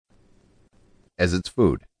as its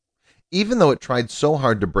food, even though it tried so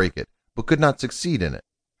hard to break it, but could not succeed in it.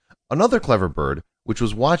 Another clever bird, which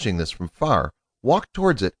was watching this from far, walked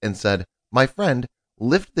towards it and said, "My friend,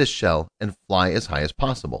 lift this shell and fly as high as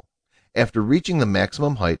possible. After reaching the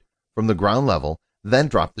maximum height from the ground level, then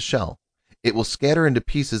drop the shell. It will scatter into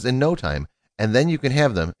pieces in no time, and then you can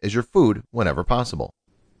have them as your food whenever possible."